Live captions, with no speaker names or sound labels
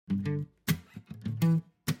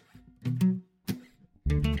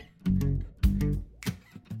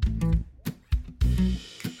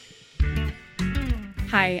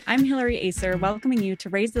Hi, I'm Hillary Acer, welcoming you to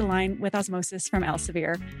Raise the Line with Osmosis from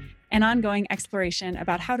Elsevier, an ongoing exploration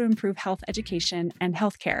about how to improve health education and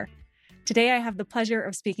healthcare. Today, I have the pleasure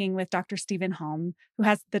of speaking with Dr. Stephen Halm, who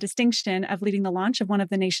has the distinction of leading the launch of one of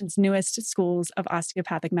the nation's newest schools of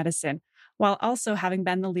osteopathic medicine, while also having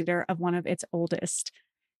been the leader of one of its oldest.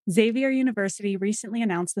 Xavier University recently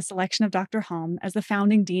announced the selection of Dr. Halm as the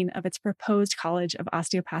founding dean of its proposed College of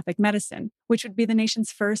Osteopathic Medicine, which would be the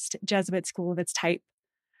nation's first Jesuit school of its type.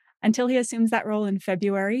 Until he assumes that role in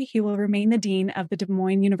February, he will remain the dean of the Des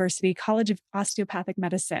Moines University College of Osteopathic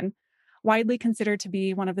Medicine, widely considered to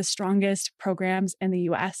be one of the strongest programs in the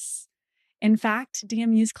U.S. In fact,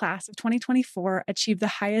 DMU's class of 2024 achieved the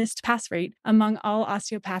highest pass rate among all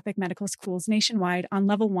osteopathic medical schools nationwide on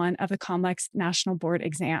level 1 of the COMLEX National Board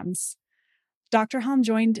exams. Dr. Halm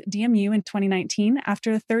joined DMU in 2019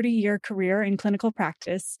 after a 30-year career in clinical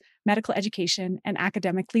practice, medical education, and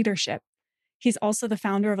academic leadership. He's also the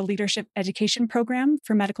founder of a leadership education program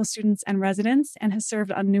for medical students and residents and has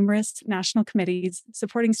served on numerous national committees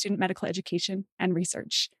supporting student medical education and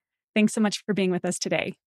research. Thanks so much for being with us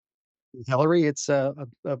today. Hillary, it's a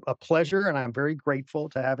pleasure, and I'm very grateful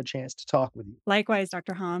to have a chance to talk with you. Likewise,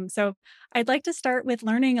 Dr. Halm. So I'd like to start with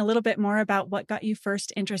learning a little bit more about what got you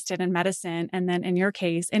first interested in medicine, and then in your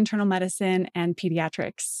case, internal medicine and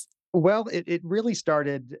pediatrics. Well, it really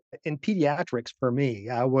started in pediatrics for me.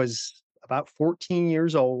 I was about 14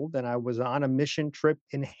 years old, and I was on a mission trip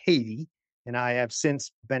in Haiti. And I have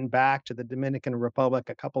since been back to the Dominican Republic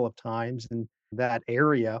a couple of times in that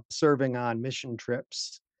area, serving on mission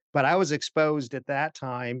trips. But I was exposed at that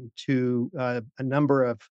time to a number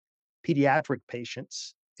of pediatric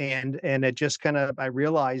patients. And it just I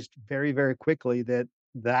realized very, very quickly that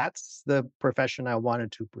that's the profession I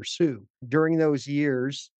wanted to pursue. During those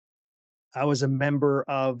years, I was a member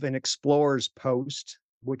of an Explorers Post,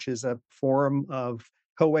 which is a forum of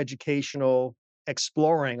coeducational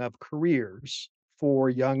exploring of careers for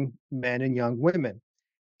young men and young women.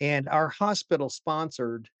 And our hospital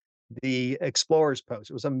sponsored the Explorers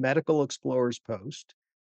Post. It was a medical Explorers Post.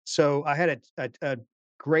 So I had a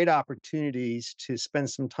great opportunities to spend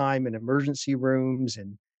some time in emergency rooms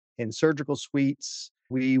and in surgical suites.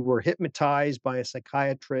 We were hypnotized by a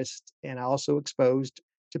psychiatrist and also exposed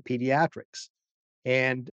to pediatrics.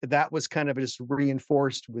 And that was kind of just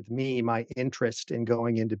reinforced with me my interest in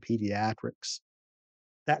going into pediatrics.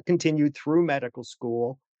 That continued through medical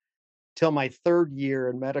school till my third year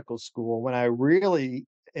in medical school when I really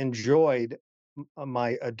enjoyed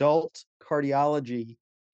my adult cardiology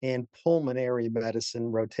and pulmonary medicine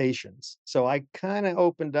rotations. So I kind of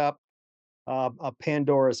opened up a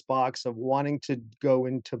Pandora's box of wanting to go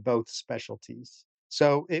into both specialties.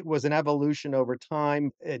 So it was an evolution over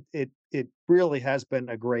time. It really has been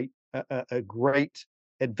a great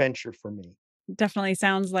adventure for me. Definitely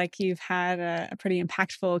sounds like you've had a pretty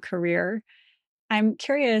impactful career. I'm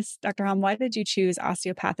curious, Dr. Halm, why did you choose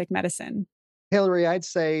osteopathic medicine? Hillary, I'd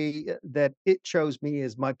say that it chose me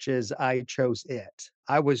as much as I chose it.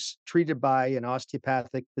 I was treated by an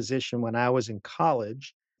osteopathic physician when I was in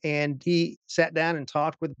college, and he sat down and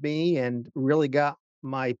talked with me and really got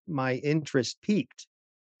my interest piqued.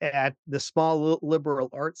 At the small liberal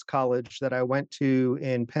arts college that I went to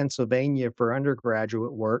in Pennsylvania for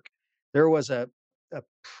undergraduate work, there was a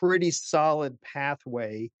pretty solid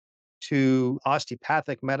pathway to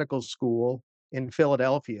osteopathic medical school in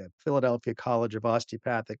Philadelphia, Philadelphia College of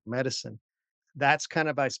Osteopathic Medicine. That's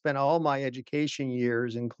I spent all my education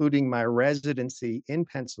years, including my residency in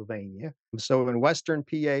Pennsylvania. So in Western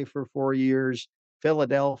PA for 4 years,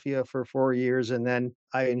 Philadelphia for 4 years, and then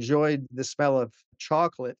I enjoyed the smell of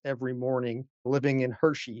chocolate every morning living in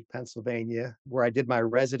Hershey, Pennsylvania, where I did my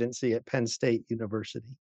residency at Penn State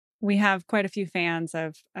University. We have quite a few fans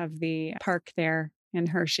of the park there in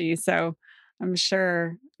Hershey, so I'm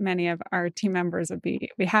sure many of our team members would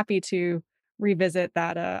be happy to revisit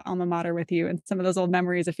that alma mater with you and some of those old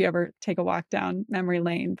memories if you ever take a walk down memory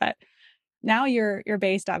lane. But now you're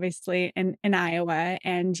based obviously in Iowa,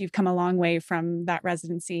 and you've come a long way from that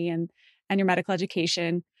residency and your medical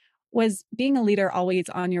education. Was being a leader always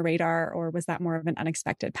on your radar, or was that more of an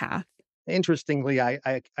unexpected path? Interestingly,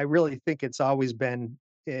 I really think it's always been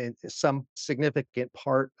some significant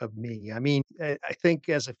part of me. I mean, I think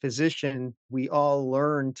as a physician, we all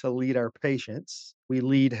learn to lead our patients. We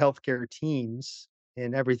lead healthcare teams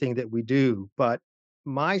in everything that we do. But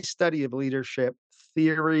my study of leadership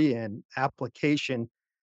theory and application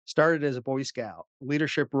started as a Boy Scout.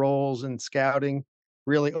 Leadership roles and scouting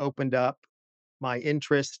really opened up my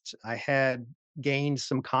interests. I had gained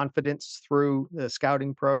some confidence through the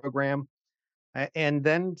scouting program. And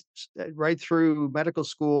then right through medical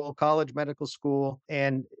school, college medical school,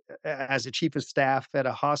 and as a chief of staff at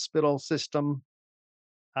a hospital system,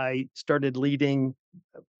 I started leading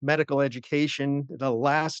medical education the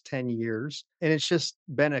last 10 years. And it's just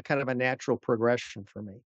been a kind of a natural progression for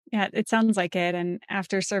me. Yeah, it sounds like it. And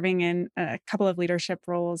after serving in a couple of leadership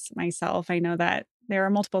roles myself, I know that there are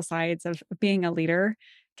multiple sides of being a leader.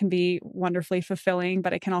 It can be wonderfully fulfilling,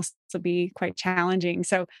 but it can also be quite challenging.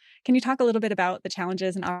 So, can you talk a little bit about the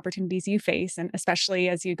challenges and opportunities you face, and especially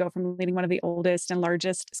as you go from leading one of the oldest and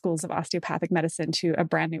largest schools of osteopathic medicine to a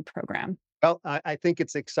brand new program? Well, I think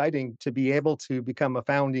it's exciting to be able to become a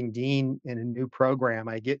founding dean in a new program.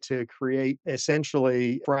 I get to create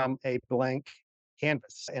essentially from a blank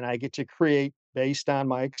canvas, and I get to create based on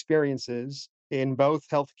my experiences in both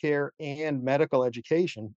healthcare and medical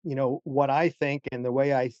education. What I think and the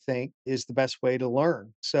way I think is the best way to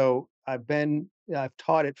learn. So I've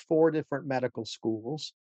taught at four different medical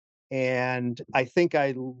schools. And I think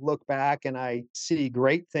I look back and I see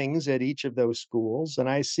great things at each of those schools, and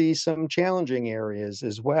I see some challenging areas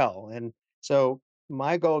as well. And so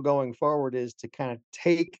my goal going forward is to kind of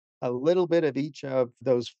take a little bit of each of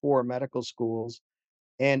those four medical schools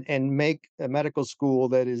and make a medical school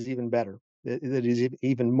that is even better, that is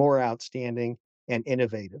even more outstanding and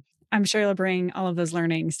innovative. I'm sure you'll bring all of those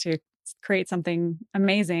learnings to create something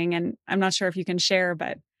amazing. And I'm not sure if you can share,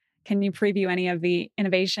 but can you preview any of the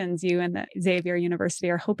innovations you and the Xavier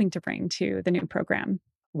University are hoping to bring to the new program?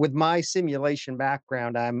 With my simulation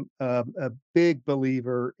background, I'm a big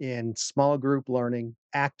believer in small group learning,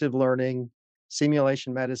 active learning,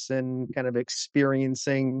 simulation medicine, kind of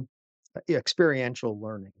experiential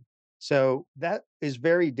learning. So that is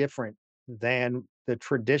very different than the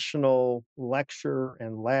traditional lecture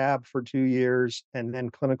and lab for 2 years and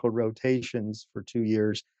then clinical rotations for 2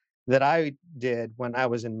 years that I did when I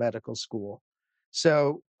was in medical school.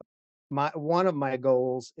 So my one of my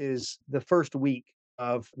goals is the first week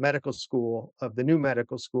of medical school, of the new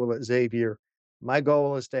medical school at Xavier. My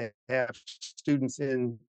goal is to have students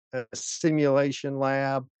in a simulation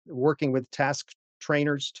lab working with task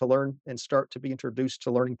trainers to learn and start to be introduced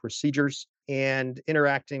to learning procedures and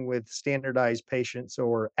interacting with standardized patients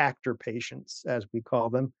or actor patients, as we call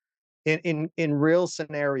them, in real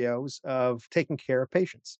scenarios of taking care of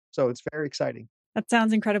patients. So it's very exciting. That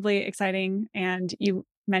sounds incredibly exciting. And you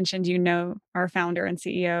mentioned, our founder and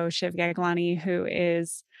CEO, Shiv Gaglani, who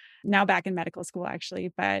is now back in medical school,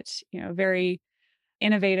 actually, but, very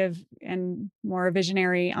innovative and more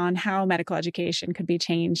visionary on how medical education could be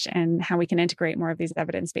changed and how we can integrate more of these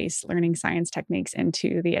evidence-based learning science techniques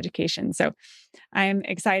into the education. So I'm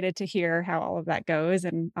excited to hear how all of that goes.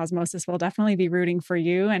 And Osmosis will definitely be rooting for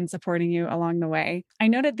you and supporting you along the way. I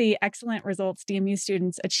noted the excellent results DMU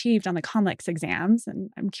students achieved on the COMLEX exams, and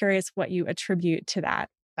I'm curious what you attribute to that.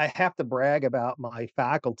 I have to brag about my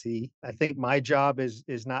faculty. I think my job is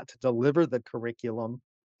not to deliver the curriculum.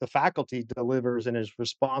 The faculty delivers and is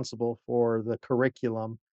responsible for the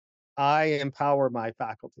curriculum. I empower my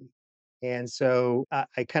faculty. And so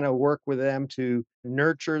I kind of work with them to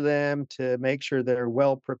nurture them, to make sure they're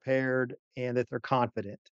well prepared and that they're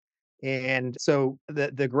confident. And so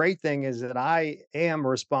the great thing is that I am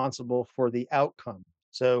responsible for the outcome.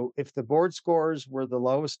 So if the board scores were the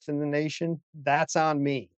lowest in the nation, that's on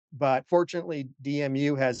me. But fortunately,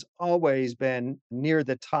 DMU has always been near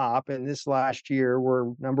the top. And this last year,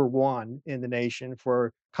 we're number one in the nation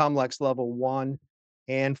for COMLEX level one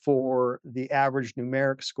and for the average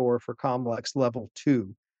numeric score for COMLEX level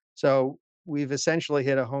two. So we've essentially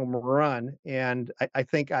hit a home run. And I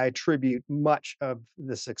think I attribute much of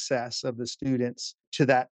the success of the students to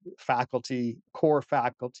that faculty, core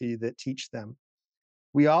faculty that teach them.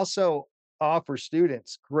 We also offer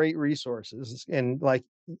students great resources and like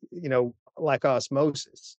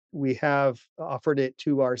osmosis. We have offered it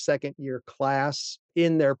to our second year class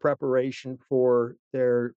in their preparation for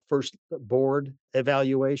their first board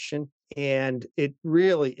evaluation. And it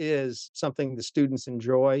really is something the students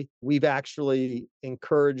enjoy. We've actually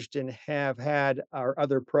encouraged and have had our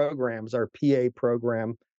other programs, our PA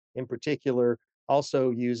program in particular, also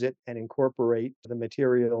use it and incorporate the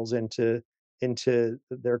materials into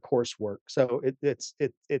their coursework. So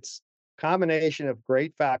it's combination of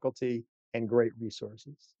great faculty and great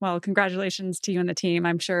resources. Well, congratulations to you and the team.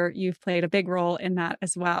 I'm sure you've played a big role in that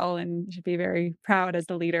as well, and you should be very proud as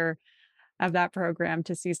the leader of that program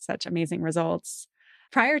to see such amazing results.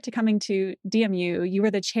 Prior to coming to DMU, you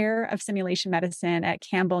were the chair of simulation medicine at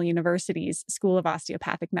Campbell University's School of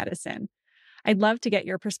Osteopathic Medicine. I'd love to get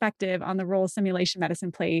your perspective on the role simulation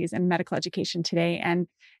medicine plays in medical education today, and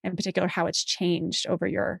in particular, how it's changed over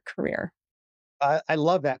your career. I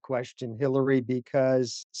love that question, Hillary,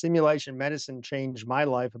 because simulation medicine changed my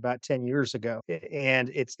life about 10 years ago. And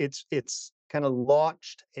it's kind of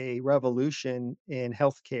launched a revolution in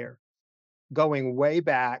healthcare, going way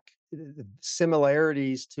back. The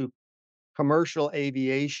similarities to commercial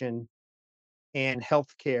aviation and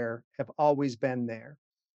healthcare have always been there.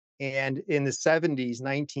 And in the 70s,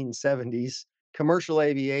 1970s, commercial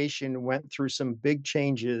aviation went through some big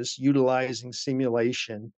changes utilizing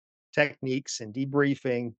simulation techniques and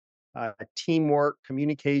debriefing, teamwork,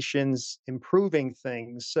 communications, improving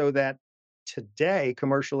things so that today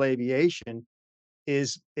commercial aviation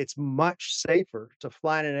it's much safer to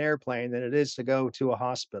fly in an airplane than it is to go to a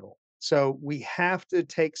hospital. So we have to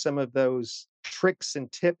take some of those tricks and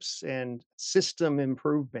tips and system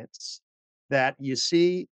improvements that you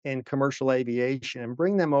see in commercial aviation and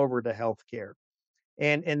bring them over to healthcare.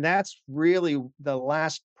 And that's really the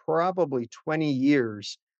last probably 20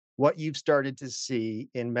 years what you've started to see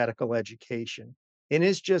in medical education. And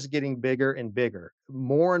it's just getting bigger and bigger.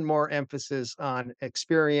 More and more emphasis on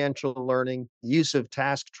experiential learning, use of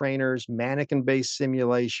task trainers, mannequin-based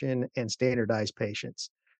simulation, and standardized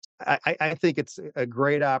patients. I think it's a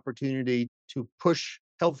great opportunity to push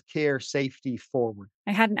healthcare safety forward.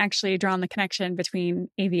 I hadn't actually drawn the connection between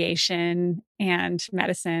aviation and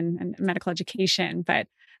medicine and medical education, but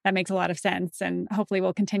that makes a lot of sense. And hopefully,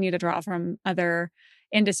 we'll continue to draw from other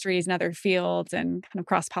industries and other fields and kind of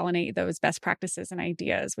cross pollinate those best practices and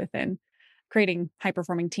ideas within creating high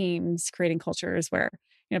performing teams, creating cultures where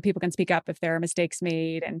people can speak up if there are mistakes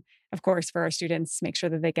made, and of course, for our students, make sure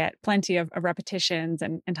that they get plenty of repetitions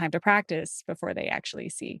and time to practice before they actually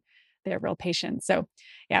see their real patients. So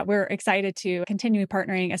yeah, we're excited to continue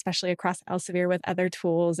partnering, especially across Elsevier, with other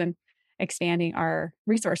tools and expanding our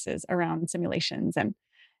resources around simulations and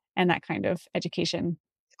that kind of education.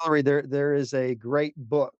 Hillary, there is a great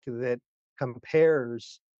book that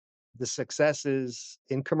compares the successes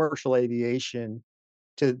in commercial aviation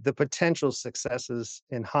to the potential successes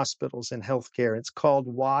in hospitals and healthcare. It's called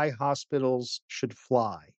Why Hospitals Should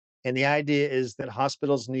Fly. And the idea is that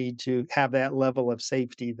hospitals need to have that level of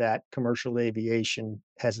safety that commercial aviation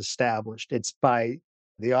has established. It's by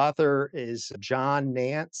the author is John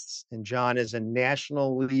Nance, and John is a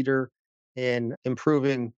national leader in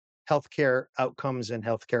improving healthcare outcomes and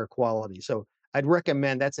healthcare quality. So I'd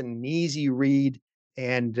recommend that's an easy read.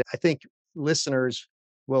 And I think listeners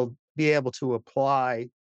will be able to apply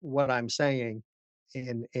what I'm saying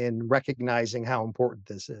in recognizing how important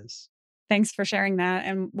this is. Thanks for sharing that.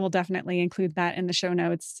 And we'll definitely include that in the show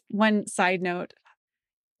notes. One side note,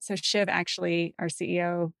 so Shiv, actually, our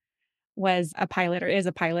CEO, was a pilot or is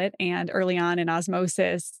a pilot. And early on in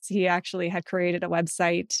Osmosis, he actually had created a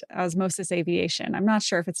website, Osmosis Aviation. I'm not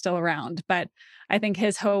sure if it's still around, but I think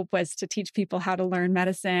his hope was to teach people how to learn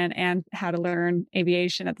medicine and how to learn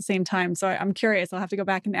aviation at the same time. So I'm curious. I'll have to go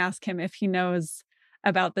back and ask him if he knows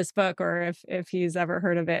about this book or if he's ever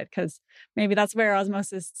heard of it, because maybe that's where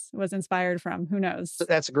Osmosis was inspired from. Who knows?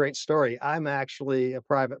 That's a great story. I'm actually a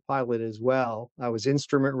private pilot as well. I was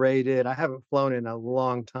instrument rated. I haven't flown in a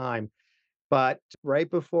long time. But right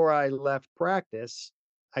before I left practice,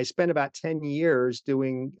 I spent about 10 years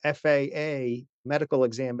doing FAA medical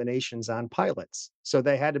examinations on pilots. So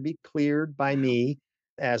they had to be cleared by me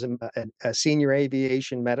as a senior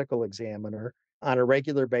aviation medical examiner on a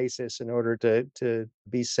regular basis in order to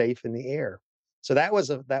be safe in the air. So that was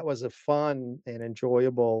a fun and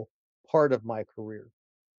enjoyable part of my career.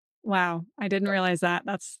 Wow, I didn't realize that.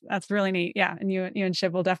 That's really neat. Yeah, and you and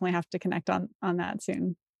Shiv will definitely have to connect on that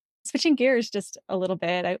soon. Switching gears just a little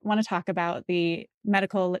bit, I want to talk about the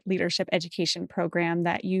medical leadership education program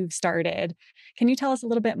that you've started. Can you tell us a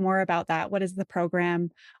little bit more about that? What is the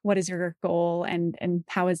program? What is your goal, and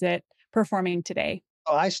how is it performing today?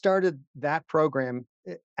 Oh, I started that program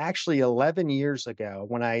actually 11 years ago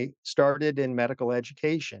when I started in medical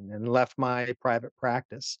education and left my private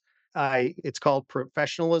practice. It's called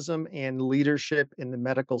Professionalism and Leadership in the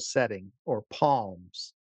Medical Setting, or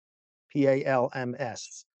PALMS,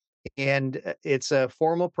 PALMS. And it's a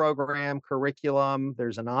formal program, curriculum.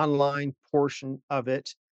 There's an online portion of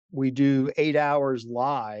it. We do 8 hours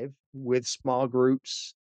live with small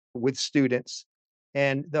groups, with students.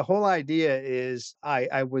 And the whole idea is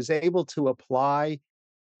I was able to apply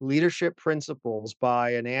leadership principles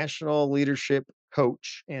by a national leadership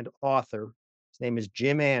coach and author. His name is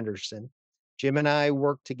Jim Anderson. Jim and I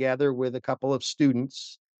worked together with a couple of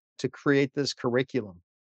students to create this curriculum.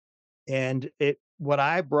 And what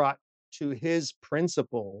I brought to his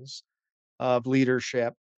principles of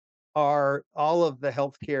leadership are all of the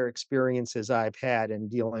healthcare experiences I've had in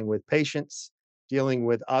dealing with patients, dealing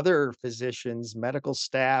with other physicians, medical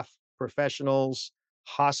staff, professionals,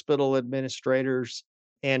 hospital administrators,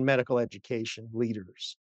 and medical education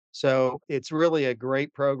leaders. So it's really a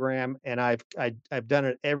great program, and I've done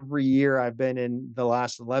it every year. I've been in the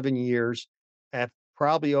last 11 years at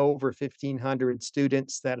probably over 1,500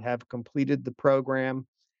 students that have completed the program,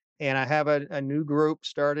 and I have a new group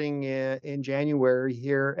starting in January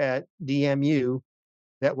here at DMU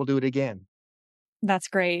that will do it again. That's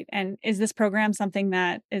great. And is this program something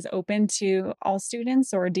that is open to all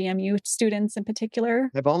students or DMU students in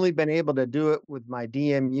particular? I've only been able to do it with my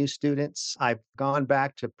DMU students. I've gone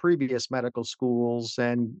back to previous medical schools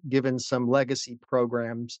and given some legacy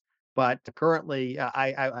programs, but currently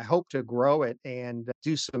I hope to grow it and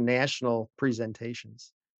do some national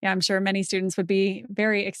presentations. Yeah, I'm sure many students would be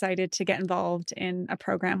very excited to get involved in a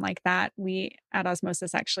program like that. We at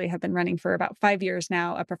Osmosis actually have been running for about 5 years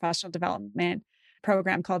now a professional development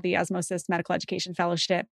program called the Osmosis Medical Education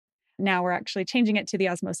Fellowship. Now we're actually changing it to the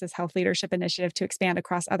Osmosis Health Leadership Initiative to expand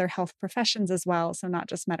across other health professions as well. So not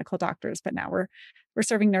just medical doctors, but now we're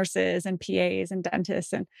serving nurses and PAs and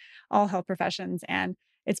dentists and all health professions. And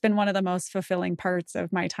it's been one of the most fulfilling parts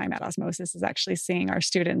of my time at Osmosis is actually seeing our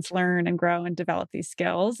students learn and grow and develop these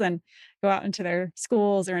skills and go out into their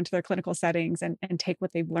schools or into their clinical settings and take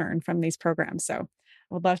what they've learned from these programs. So I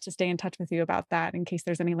would love to stay in touch with you about that in case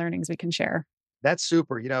there's any learnings we can share. That's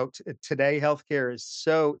super. Today healthcare is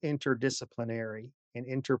so interdisciplinary and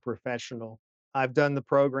interprofessional. I've done the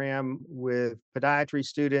program with podiatry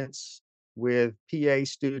students, with PA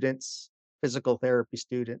students, physical therapy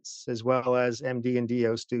students, as well as MD and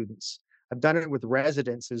DO students. I've done it with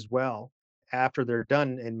residents as well after they're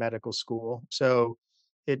done in medical school. So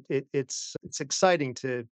it's exciting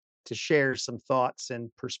to share some thoughts and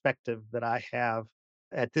perspective that I have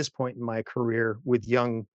at this point in my career with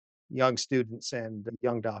young students and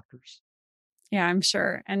young doctors. Yeah, I'm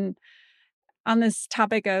sure. And on this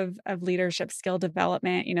topic of leadership skill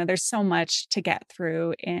development, there's so much to get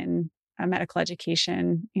through in a medical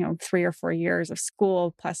education, 3 or 4 years of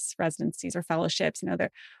school plus residencies or fellowships. They're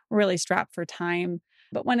really strapped for time.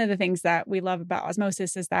 But one of the things that we love about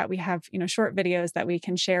Osmosis is that we have, short videos that we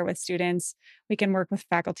can share with students. We can work with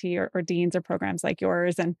faculty or deans or programs like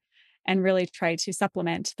yours and really try to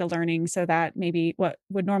supplement the learning so that maybe what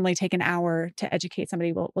would normally take an hour to educate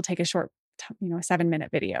somebody will take a short, 7-minute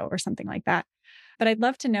video or something like that. But I'd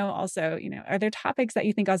love to know also, are there topics that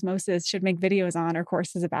you think Osmosis should make videos on or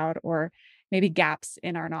courses about, or maybe gaps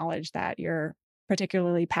in our knowledge that you're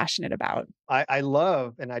particularly passionate about? I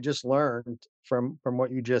love, and I just learned from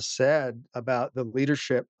what you just said about the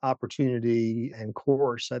leadership opportunity and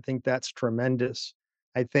course. I think that's tremendous.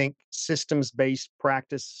 I think systems-based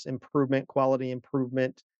practice improvement, quality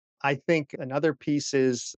improvement. I think another piece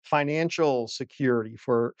is financial security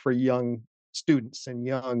for young students and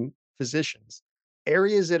young physicians,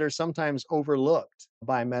 areas that are sometimes overlooked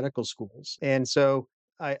by medical schools. And so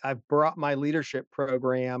I've brought my leadership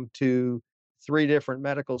program to 3 different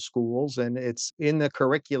medical schools, and it's in the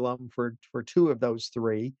curriculum for 2 of those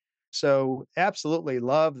 3. So, absolutely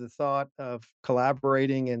love the thought of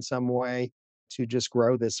collaborating in some way to just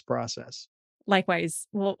grow this process. Likewise,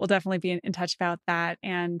 we'll definitely be in touch about that.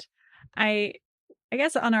 And I I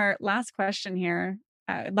guess on our last question here,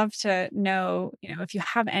 I'd love to know, if you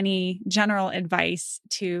have any general advice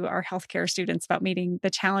to our healthcare students about meeting the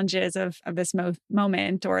challenges of this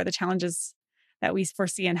moment or the challenges that we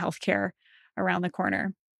foresee in healthcare around the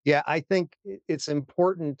corner. Yeah, I think it's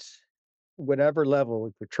important, whatever level,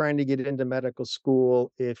 if you're trying to get into medical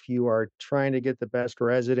school, if you are trying to get the best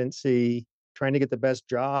residency, trying to get the best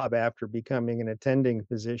job after becoming an attending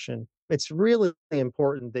physician, it's really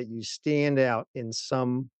important that you stand out in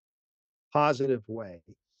some positive way.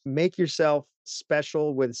 Make yourself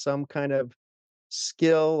special with some kind of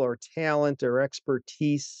skill or talent or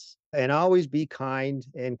expertise, and always be kind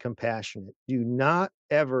and compassionate. Do not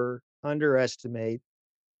ever underestimate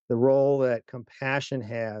the role that compassion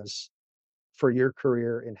has for your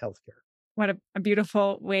career in healthcare. What a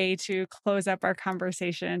beautiful way to close up our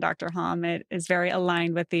conversation, Dr. Halm. It is very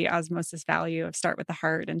aligned with the osmosis value of start with the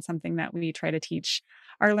heart and something that we try to teach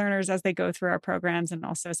our learners as they go through our programs, and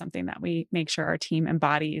also something that we make sure our team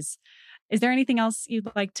embodies. Is there anything else you'd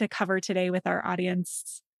like to cover today with our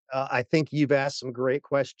audience? I think you've asked some great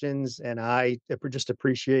questions, and I just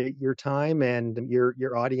appreciate your time and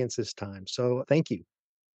your audience's time. So thank you.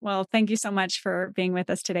 Well, thank you so much for being with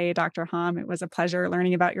us today, Dr. Halm. It was a pleasure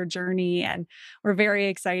learning about your journey, and we're very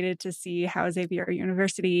excited to see how Xavier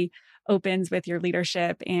University opens with your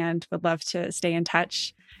leadership and would love to stay in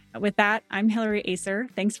touch. With that, I'm Hillary Acer.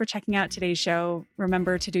 Thanks for checking out today's show.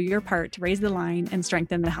 Remember to do your part to raise the line and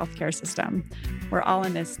strengthen the healthcare system. We're all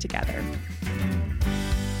in this together.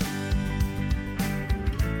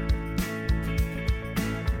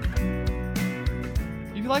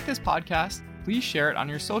 If you like this podcast, please share it on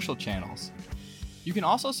your social channels. You can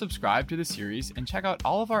also subscribe to the series and check out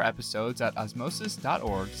all of our episodes at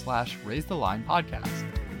osmosis.org/raisethelines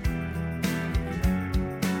podcast.